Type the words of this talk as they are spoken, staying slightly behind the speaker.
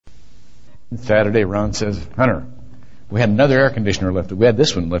Saturday, Ron says, Hunter, we had another air conditioner lifted. We had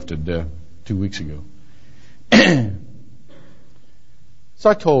this one lifted 2 weeks ago. So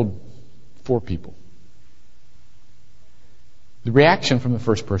I told 4 people. The reaction from the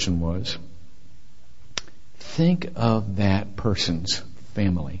first person was, think of that person's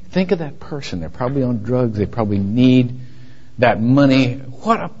family. Think of that person. They're probably on drugs. They probably need that money.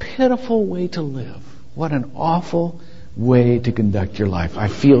 What a pitiful way to live. What an awful way to conduct your life. I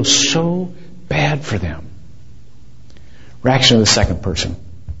feel so bad for them. Reaction of the second person.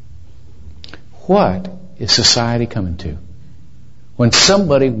 What is society coming to when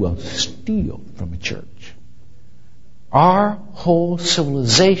somebody will steal from a church? Our whole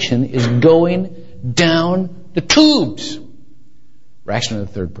civilization is going down the tubes. Reaction of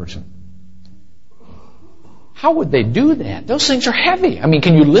the third person. How would they do that? Those things are heavy. I mean,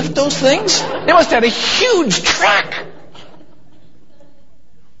 can you lift those things? They must have a huge truck.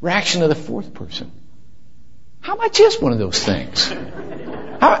 Reaction of the fourth person. How much is one of those things?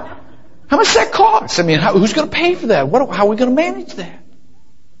 How much does that cost? I mean, who's going to pay for that? How are we going to manage that?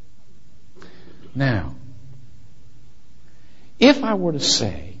 Now, if I were to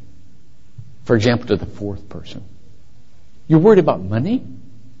say, for example, to the fourth person, you're worried about money?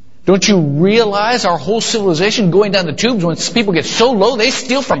 Don't you realize our whole civilization going down the tubes when people get so low they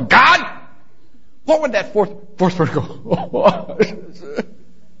steal from God? What would that fourth person go?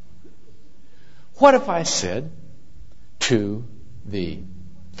 What if I said to the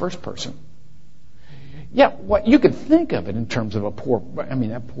first person, yeah, what you could think of it in terms of that poor,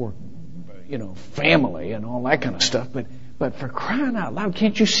 family and all that kind of stuff, but for crying out loud,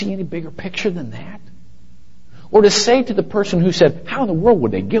 can't you see any bigger picture than that? Or to say to the person who said, how in the world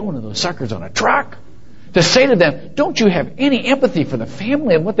would they get one of those suckers on a truck? To say to them, don't you have any empathy for the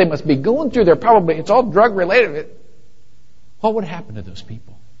family and what they must be going through? It's all drug related. What would happen to those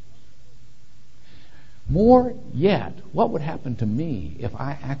people? More yet, what would happen to me if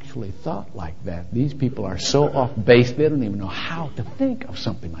I actually thought like that? These people are so off base, they don't even know how to think of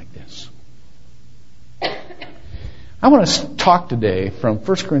something like this. I want to talk today from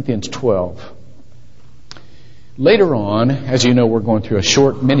 1 Corinthians 12. Later on, as you know, we're going through a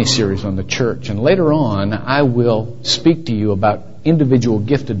short mini-series on the church. And later on, I will speak to you about individual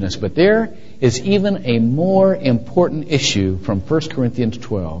giftedness. But there is even a more important issue from 1 Corinthians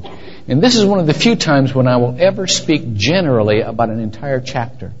 12. And this is one of the few times when I will ever speak generally about an entire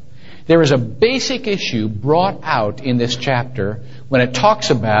chapter. There is a basic issue brought out in this chapter when it talks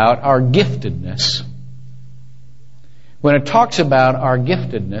about our giftedness. When it talks about our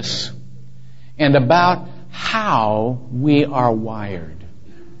giftedness and about how we are wired.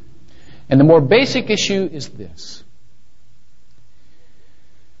 And the more basic issue is this.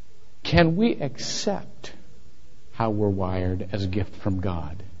 Can we accept how we're wired as a gift from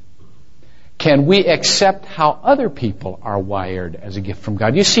God? Can we accept how other people are wired as a gift from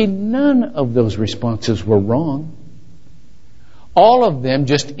God? You see, none of those responses were wrong. All of them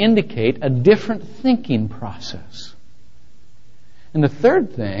just indicate a different thinking process. And the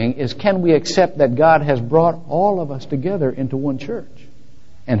third thing is, can we accept that God has brought all of us together into one church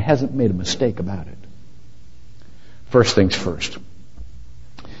and hasn't made a mistake about it? First things first.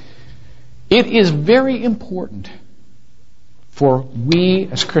 It is very important for we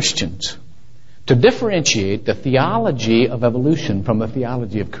as Christians to differentiate the theology of evolution from the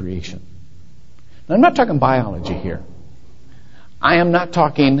theology of creation. Now, I'm not talking biology here. I'm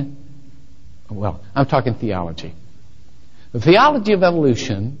talking theology. The theology of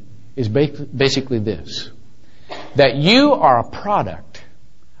evolution is basically this: that you are a product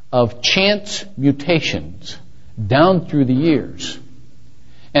of chance mutations down through the years.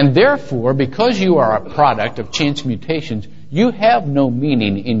 And therefore, because you are a product of chance mutations, you have no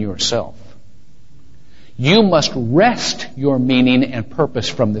meaning in yourself. You must wrest your meaning and purpose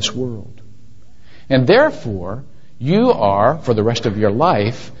from this world. And therefore, you are, for the rest of your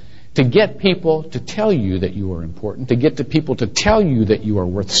life, to get people to tell you that you are important, to get the people to tell you that you are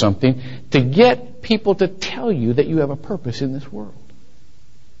worth something, to get people to tell you that you have a purpose in this world.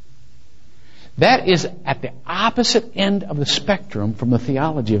 That is at the opposite end of the spectrum from the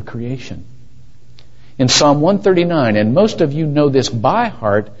theology of creation. In Psalm 139, and most of you know this by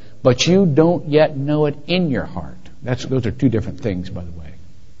heart, but you don't yet know it in your heart. Those are two different things, by the way.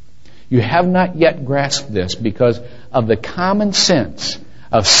 You have not yet grasped this because of the common sense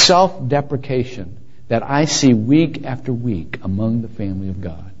of self-deprecation that I see week after week among the family of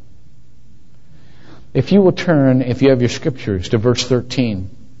God. If you will turn, if you have your scriptures, to verse 13,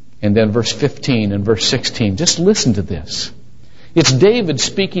 and then verse 15 and verse 16, just listen to this. It's David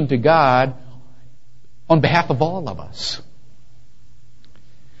speaking to God on behalf of all of us.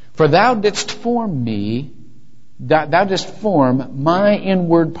 For thou didst form me, thou didst form my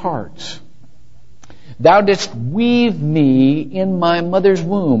inward parts. Thou didst weave me in my mother's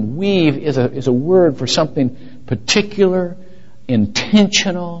womb. Weave is a word for something particular,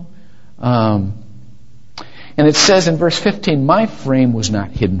 intentional. And it says in verse 15, my frame was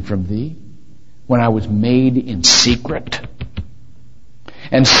not hidden from thee when I was made in secret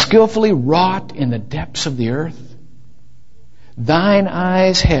and skillfully wrought in the depths of the earth. Thine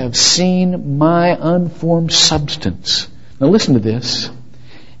eyes have seen my unformed substance. Now listen to this.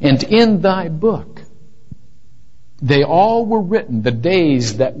 And in thy book they all were written, the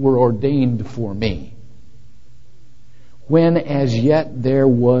days that were ordained for me, when as yet there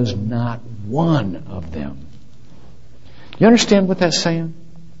was not one of them. Do you understand what that's saying?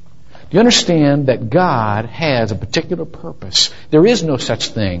 Do you understand that God has a particular purpose? There is no such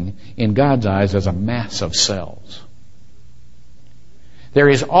thing in God's eyes as a mass of cells. There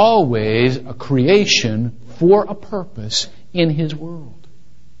is always a creation for a purpose in His world.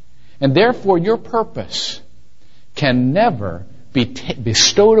 And therefore your purpose can never be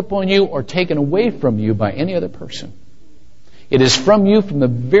bestowed upon you or taken away from you by any other person. It is from you from the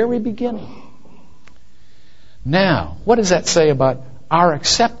very beginning. Now, what does that say about our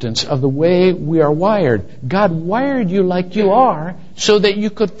acceptance of the way we are wired? God wired you like you are so that you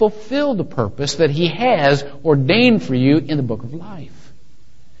could fulfill the purpose that He has ordained for you in the book of life.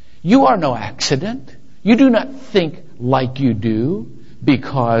 You are no accident. You do not think like you do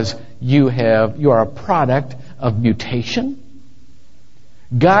because you are a product of mutation.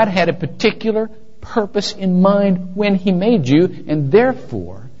 God had a particular purpose in mind when He made you, and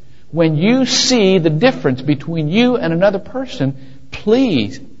therefore, when you see the difference between you and another person,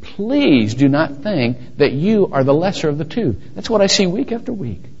 please do not think that you are the lesser of the two. That's what I see week after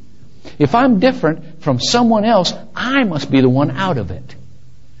week. If I'm different from someone else, I must be the one out of it.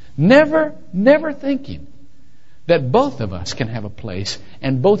 Never thinking that both of us can have a place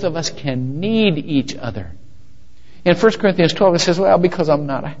and both of us can need each other. In 1 Corinthians 12 it says, well, because I'm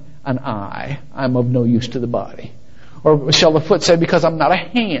not an eye, I'm of no use to the body. Or shall the foot say, because I'm not a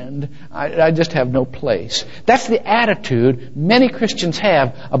hand, I just have no place. That's the attitude many Christians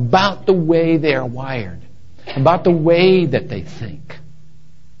have about the way they are wired, about the way that they think.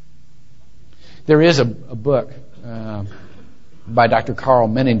 There is a book by Dr. Carl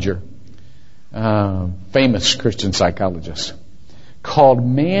Menninger, famous Christian psychologist, called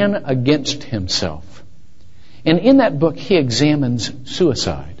Man Against Himself. And in that book he examines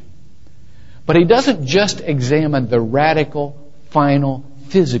suicide. But he doesn't just examine the radical, final,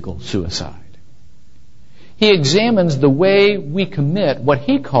 physical suicide. He examines the way we commit what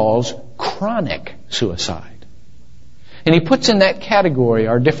he calls chronic suicide. And he puts in that category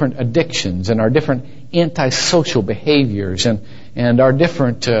our different addictions and our different antisocial behaviors and our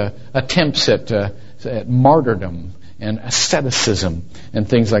different attempts at martyrdom and asceticism and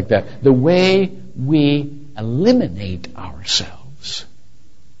things like that. The way we eliminate ourselves.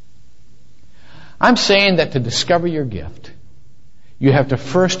 I'm saying that to discover your gift, you have to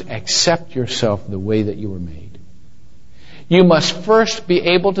first accept yourself the way that you were made. You must first be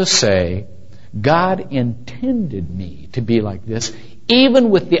able to say, God intended me to be like this, even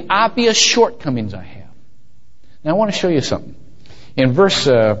with the obvious shortcomings I have. Now I want to show you something. In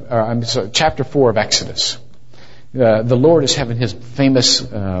chapter 4 of Exodus, the Lord is having His famous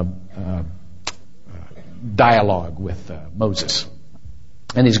dialogue with Moses.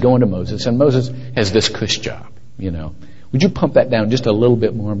 And He's going to Moses, and Moses has this cush job, Would you pump that down just a little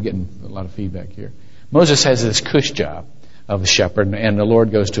bit more? I'm getting a lot of feedback here. Moses has this cush job of a shepherd, and the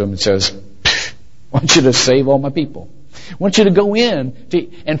Lord goes to him and says, I want you to save all my people. I want you to go in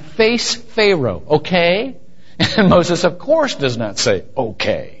and face Pharaoh, okay? And Moses, of course, does not say,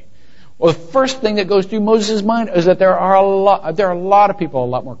 okay. Well, the first thing that goes through Moses' mind is that there are a lot of people a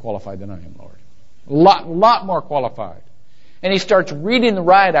lot more qualified than I am, Lord. A lot more qualified. And he starts reading the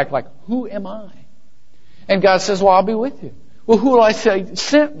riot act like, who am I? And God says, well, I'll be with you. Well, who will I say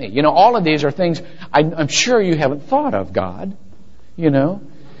sent me? All of these are things I'm sure you haven't thought of, God.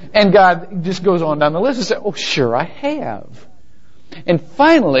 And God just goes on down the list and says, oh, sure, I have. And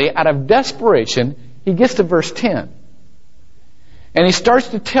finally, out of desperation, he gets to verse 10. And he starts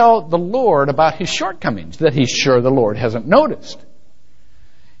to tell the Lord about his shortcomings that he's sure the Lord hasn't noticed.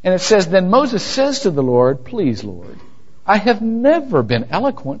 And it says, then Moses says to the Lord, please, Lord, I have never been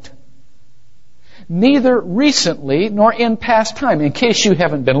eloquent, neither recently nor in past time, in case you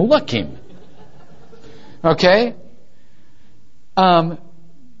haven't been looking. Okay?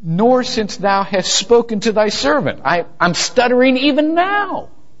 Nor since thou hast spoken to thy servant. I'm stuttering even now.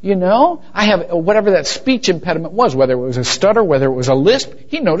 You know, I have whatever that speech impediment was, whether it was a stutter, whether it was a lisp,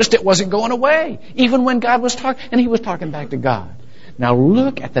 he noticed it wasn't going away, even when God was talking, and he was talking back to God. Now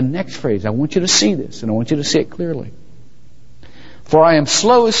look at the next phrase. I want you to see this, and I want you to see it clearly. For I am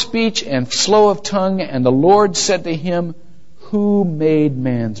slow of speech and slow of tongue, and the Lord said to him, who made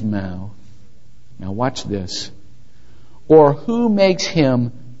man's mouth? Now watch this. Or who makes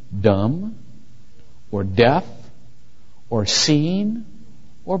him dumb, or deaf, or seeing,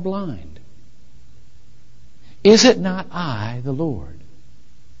 or blind? Is it not I, the Lord?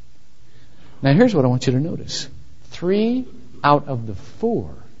 Now here's what I want you to notice. 3 out of the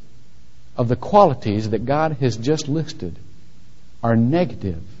 4 of the qualities that God has just listed are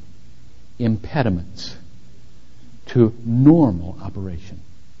negative impediments to normal operation.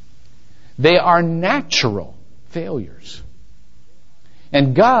 They are natural failures.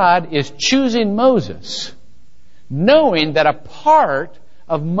 And God is choosing Moses, knowing that a part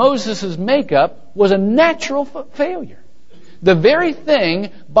of Moses' makeup was a natural failure. The very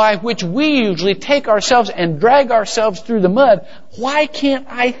thing by which we usually take ourselves and drag ourselves through the mud. Why can't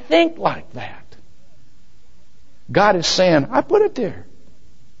I think like that? God is saying, I put it there.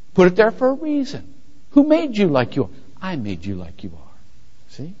 Put it there for a reason. Who made you like you are? I made you like you are.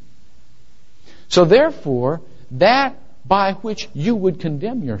 See? So therefore, that by which you would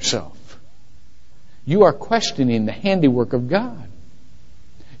condemn yourself, you are questioning the handiwork of God.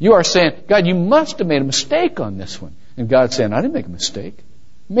 You are saying, God, you must have made a mistake on this one. And God's saying, I didn't make a mistake.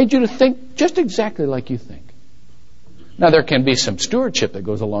 I made you to think just exactly like you think. Now, there can be some stewardship that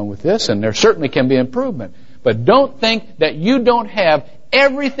goes along with this, and there certainly can be improvement. But don't think that you don't have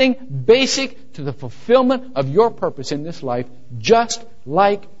everything basic to the fulfillment of your purpose in this life, just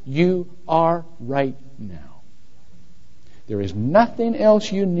like you are right now. There is nothing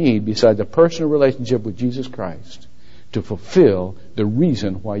else you need besides a personal relationship with Jesus Christ to fulfill the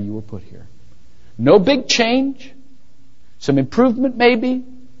reason why you were put here. No big change, some improvement maybe,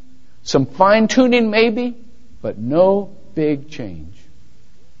 some fine-tuning maybe, but no big change.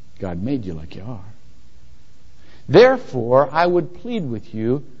 God made you like you are. Therefore, I would plead with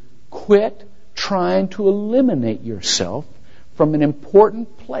you, quit trying to eliminate yourself from an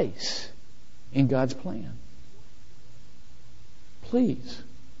important place in God's plan. Please.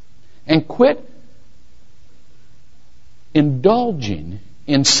 And quit indulging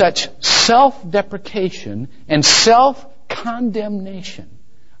in such self-deprecation and self-condemnation.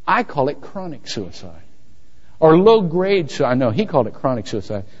 I call it chronic suicide. Or low-grade suicide. I know, he called it chronic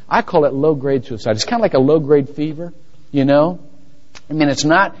suicide. I call it low-grade suicide. It's kind of like a low-grade fever, you know. I mean, it's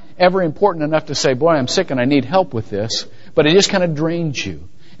not ever important enough to say, boy, I'm sick and I need help with this. But it just kind of drains you.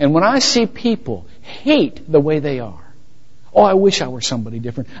 And when I see people hate the way they are, oh, I wish I were somebody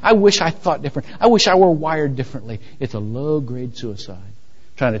different. I wish I thought different. I wish I were wired differently. It's a low-grade suicide.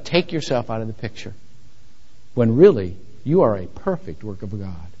 Trying to take yourself out of the picture. When really, you are a perfect work of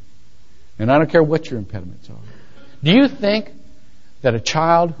God. And I don't care what your impediments are. Do you think that a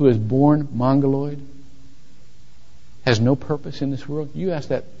child who is born mongoloid has no purpose in this world? You ask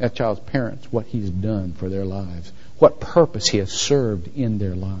that child's parents what he's done for their lives. What purpose he has served in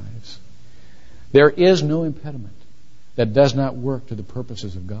their lives. There is no impediment that does not work to the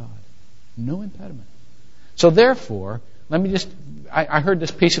purposes of God. No impediment. So therefore, I heard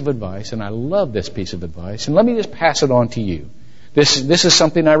this piece of advice, and I love this piece of advice, and let me just pass it on to you. This is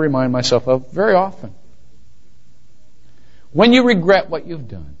something I remind myself of very often. When you regret what you've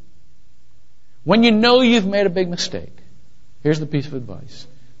done, when you know you've made a big mistake, here's the piece of advice.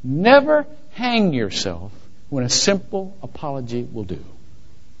 Never hang yourself when a simple apology will do.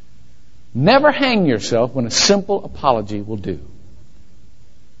 Never hang yourself when a simple apology will do.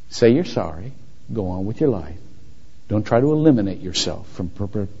 Say you're sorry. Go on with your life. Don't try to eliminate yourself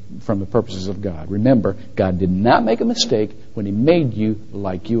from the purposes of God. Remember, God did not make a mistake when He made you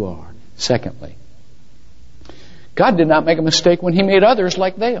like you are. Secondly, God did not make a mistake when He made others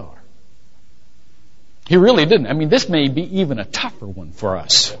like they are. He really didn't. I mean, this may be even a tougher one for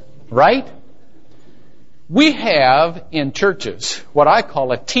us, right? We have in churches what I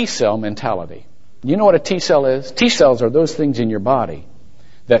call a T-cell mentality. You know what a T-cell is? T-cells are those things in your body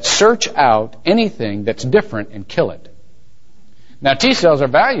that search out anything that's different and kill it. Now, T-cells are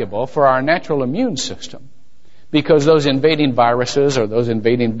valuable for our natural immune system because those invading viruses or those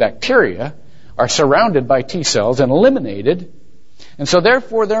invading bacteria are surrounded by T-cells and eliminated. And so,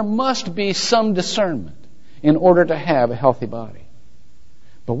 therefore, there must be some discernment in order to have a healthy body.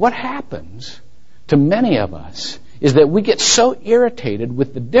 But what happens to many of us is that we get so irritated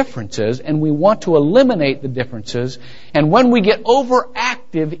with the differences and we want to eliminate the differences. And when we get overactive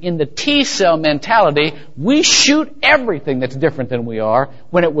active in the T cell mentality. We shoot everything that's different than we are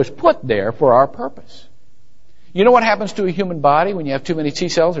when it was put there for our purpose. You know what happens to a human body when you have too many T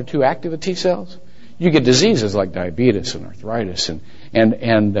cells or too active T cells? You get diseases like diabetes and arthritis and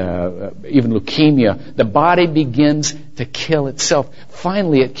even leukemia. The body begins to kill itself.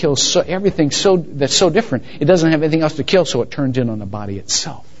 Finally, it kills everything that's so different. It doesn't have anything else to kill, so it turns in on the body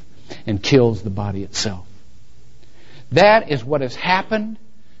itself and kills the body itself. That is what has happened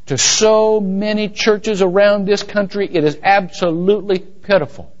to so many churches around this country. It is absolutely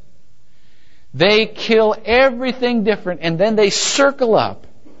pitiful. They kill everything different, and then they circle up,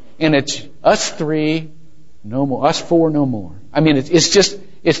 and it's us three, no more, us four, no more. I mean, it's just,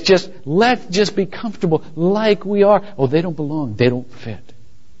 let's just be comfortable like we are. Oh, they don't belong. They don't fit.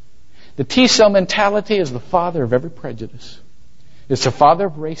 The T-cell mentality is the father of every prejudice. It's the father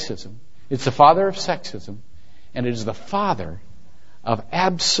of racism. It's the father of sexism. And it is the father of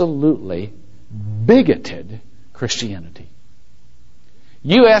absolutely bigoted Christianity.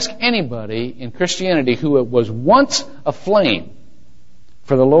 You ask anybody in Christianity who was once aflame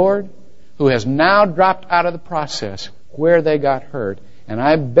for the Lord, who has now dropped out of the process, where they got hurt, and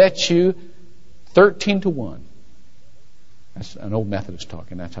I bet you 13-1. That's an old Methodist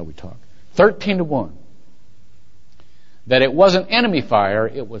talking. That's how we talk. 13-1. That it wasn't enemy fire,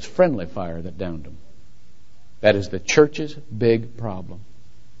 it was friendly fire that downed them. That is the church's big problem.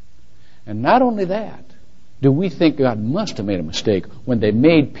 And not only that, do we think God must have made a mistake when they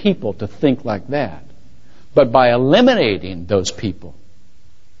made people to think like that. But by eliminating those people,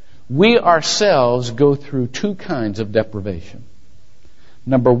 we ourselves go through two kinds of deprivation.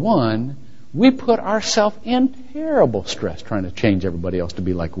 Number one, we put ourselves in terrible stress trying to change everybody else to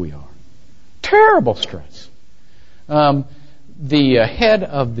be like we are. Terrible stress. The head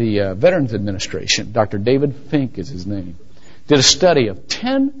of the Veterans Administration, Dr. David Fink is his name, did a study of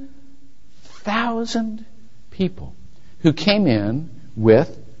 10,000 people who came in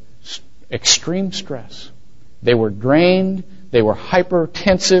with extreme stress. They were drained, they were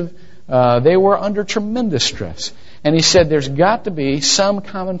hypertensive, they were under tremendous stress. And he said there's got to be some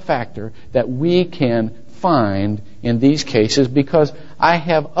common factor that we can find in these cases, because I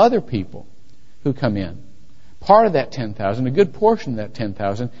have other people who come in. Part of that 10,000, a good portion of that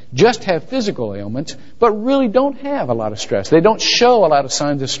 10,000, just have physical ailments, but really don't have a lot of stress. They don't show a lot of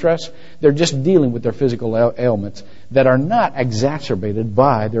signs of stress. They're just dealing with their physical ailments that are not exacerbated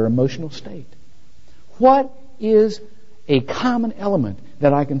by their emotional state. What is a common element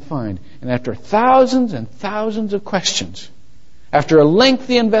that I can find? And after thousands and thousands of questions, after a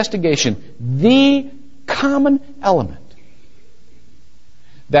lengthy investigation, the common element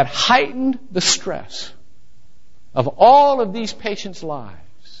that heightened the stress of all of these patients'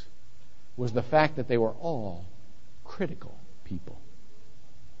 lives was the fact that they were all critical people.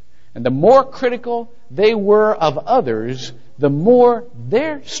 And the more critical they were of others, the more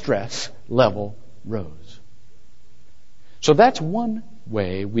their stress level rose. So that's one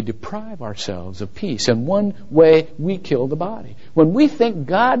way we deprive ourselves of peace, and one way we kill the body. When we think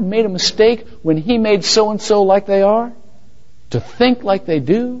God made a mistake when He made so-and-so like they are, to think like they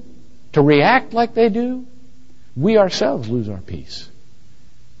do, to react like they do, we ourselves lose our peace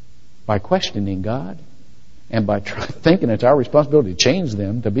by questioning God and by thinking it's our responsibility to change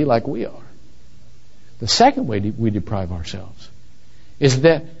them to be like we are. The second way we deprive ourselves is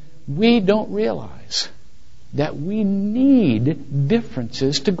that we don't realize that we need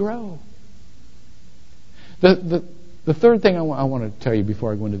differences to grow. The third thing I want to tell you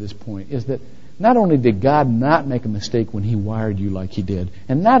before I go into this point is that not only did God not make a mistake when He wired you like He did,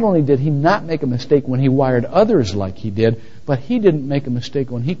 and not only did He not make a mistake when He wired others like He did, but He didn't make a mistake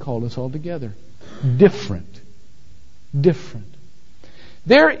when He called us all together. Different.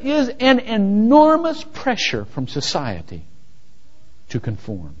 There is an enormous pressure from society to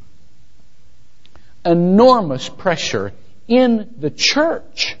conform. Enormous pressure in the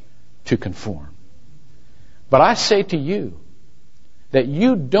church to conform. But I say to you that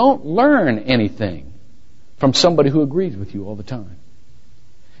you don't learn anything from somebody who agrees with you all the time.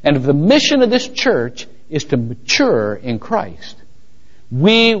 And if the mission of this church is to mature in Christ,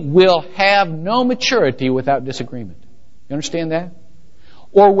 we will have no maturity without disagreement. You understand that?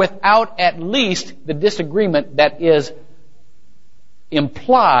 Or without at least the disagreement that is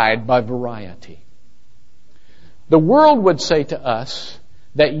implied by variety. The world would say to us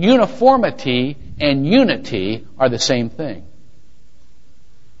that uniformity and unity are the same thing.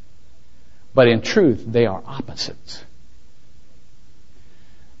 But in truth, they are opposites.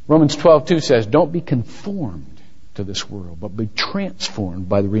 Romans 12:2 says, don't be conformed to this world, but be transformed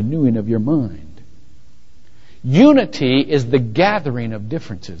by the renewing of your mind. Unity is the gathering of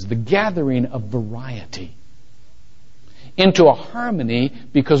differences, the gathering of variety into a harmony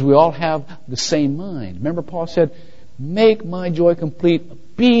because we all have the same mind. Remember Paul said, make my joy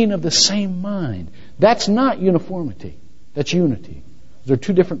complete, being of the same mind. That's not uniformity. That's unity. Those are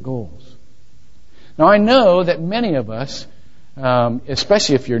two different goals. Now I know that many of us,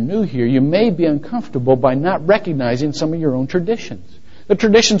 especially if you're new here, you may be uncomfortable by not recognizing some of your own traditions. The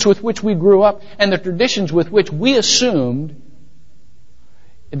traditions with which we grew up and the traditions with which we assumed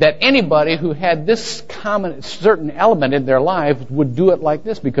that anybody who had this common certain element in their life would do it like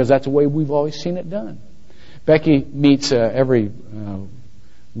this because that's the way we've always seen it done. Becky meets every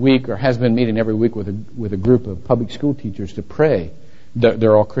week or has been meeting every week with a group of public school teachers to pray.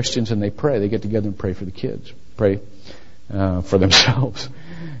 They're all Christians and they pray. They get together and pray for the kids, pray for themselves,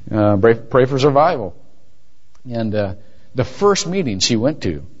 pray for survival. And the first meeting she went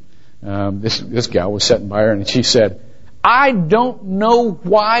to, this gal was sitting by her and she said, I don't know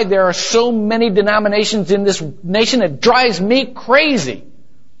why there are so many denominations in this nation. It drives me crazy.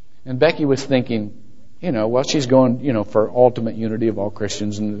 And Becky was thinking, well, she's going, for ultimate unity of all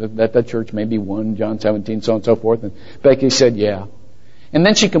Christians and that the church may be one, John 17, so on and so forth. And Becky said, yeah. And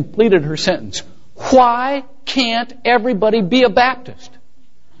then she completed her sentence. Why can't everybody be a Baptist?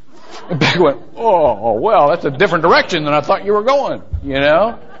 And Becky went, oh, well, that's a different direction than I thought you were going,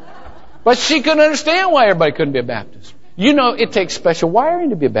 But she couldn't understand why everybody couldn't be a Baptist. It takes special wiring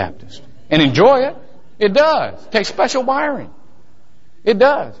to be a Baptist. And enjoy it. It does. It takes special wiring. It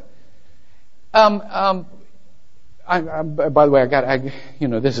does. By the way,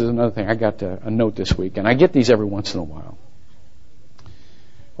 this is another thing. I got a note this week, and I get these every once in a while.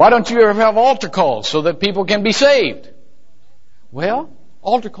 Why don't you ever have altar calls so that people can be saved? Well,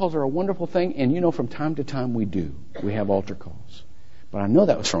 altar calls are a wonderful thing, and from time to time we do. We have altar calls. But I know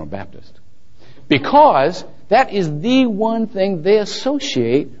that was from a Baptist. Because that is the one thing they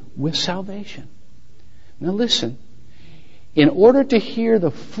associate with salvation. Now listen, in order to hear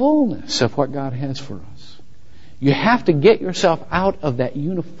the fullness of what God has for us, you have to get yourself out of that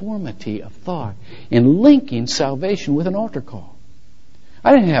uniformity of thought and linking salvation with an altar call.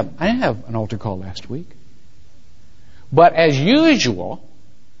 I didn't have an altar call last week. But as usual,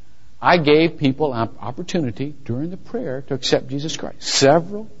 I gave people an opportunity during the prayer to accept Jesus Christ.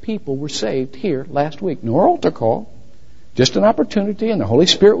 Several people were saved here last week. No altar call, just an opportunity, and the Holy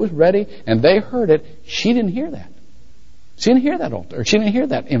Spirit was ready, and they heard it. She didn't hear that. She didn't hear that altar, or she didn't hear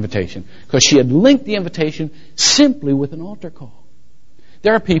that invitation, because she had linked the invitation simply with an altar call.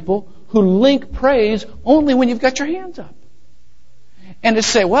 There are people who link praise only when you've got your hands up. And to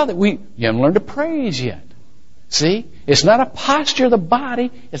say, well, you haven't learned to praise yet. See? It's not a posture of the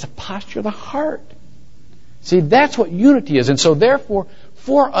body, it's a posture of the heart. See, that's what unity is. And so therefore,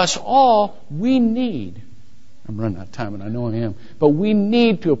 for us all, we need, I'm running out of time and I know I am, but we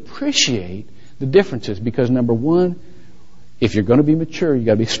need to appreciate the differences because number one, if you're going to be mature, you've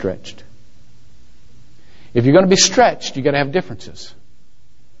got to be stretched. If you're going to be stretched, you've got to have differences.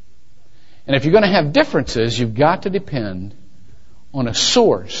 And if you're going to have differences, you've got to depend on a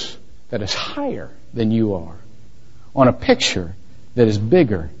source that is higher than you are, on a picture that is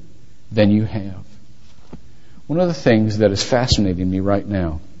bigger than you have. One of the things that is fascinating me right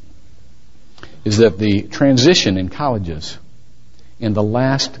now is that the transition in colleges in the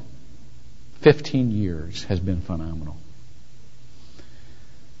last 15 years has been phenomenal.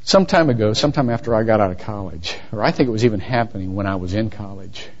 Sometime after I got out of college, or I think it was even happening when I was in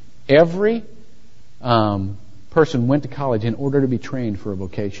college, every person went to college in order to be trained for a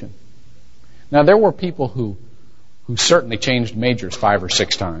vocation. Now, there were people who certainly changed majors 5 or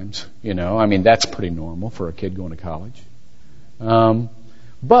 6 times. That's pretty normal for a kid going to college.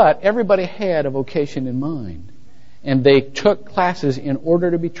 But everybody had a vocation in mind. And they took classes in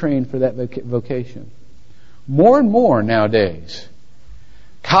order to be trained for that vocation. More and more nowadays,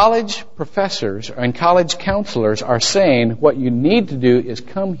 college professors and college counselors are saying what you need to do is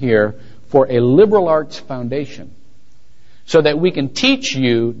come here for a liberal arts foundation so that we can teach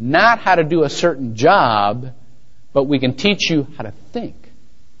you not how to do a certain job, but we can teach you how to think.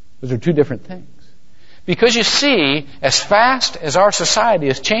 Those are two different things. Because you see, as fast as our society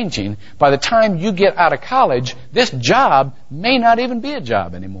is changing, by the time you get out of college, this job may not even be a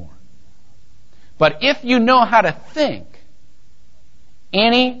job anymore. But if you know how to think,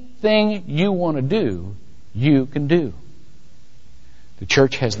 anything you want to do, you can do. The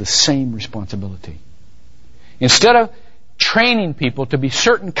church has the same responsibility. Instead of training people to be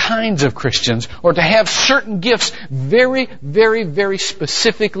certain kinds of Christians or to have certain gifts very, very, very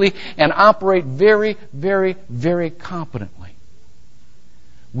specifically and operate very, very, very competently,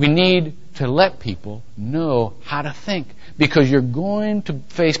 we need to let people know how to think. Because you're going to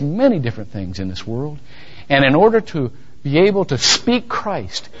face many different things in this world. And in order to be able to speak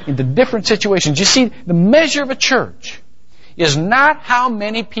Christ into different situations, you see, the measure of a church is not how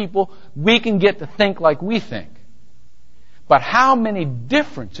many people we can get to think like we think, but how many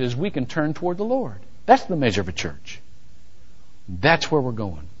differences we can turn toward the Lord. That's the measure of a church. That's where we're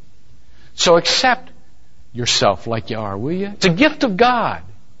going. So accept yourself like you are, will you? It's a gift of God.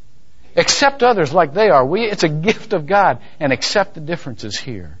 Accept others like they are, will you? It's a gift of God. And accept the differences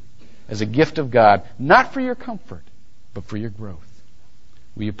here as a gift of God, not for your comfort, but for your growth.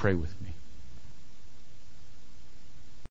 Will you pray with me?